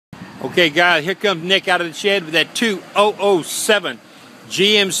Okay guys, here comes Nick out of the shed with that 2007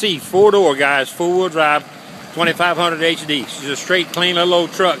 GMC 4-door, guys, 4-wheel drive, 2500 HD. It's a straight, clean little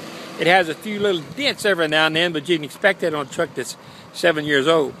old truck. It has a few little dents every now and then, but you can expect that on a truck that's 7 years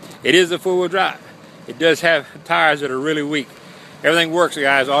old. It is a 4-wheel drive. It does have tires that are really weak. Everything works,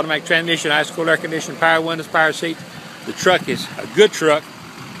 guys. Automatic transmission, ice cold air conditioning, power windows, power seats. The truck is a good truck.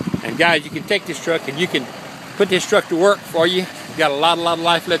 And guys, you can take this truck and you can put this truck to work for you. It's got a lot of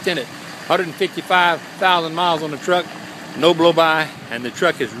life left in it. 155,000 miles on the truck, no blow by, and the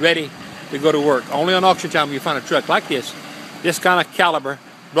truck is ready to go to work. Only on auction time will you find a truck like this kind of caliber,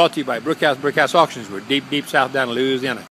 brought to you by Brickhouse Auctions. We're deep south down in Louisiana.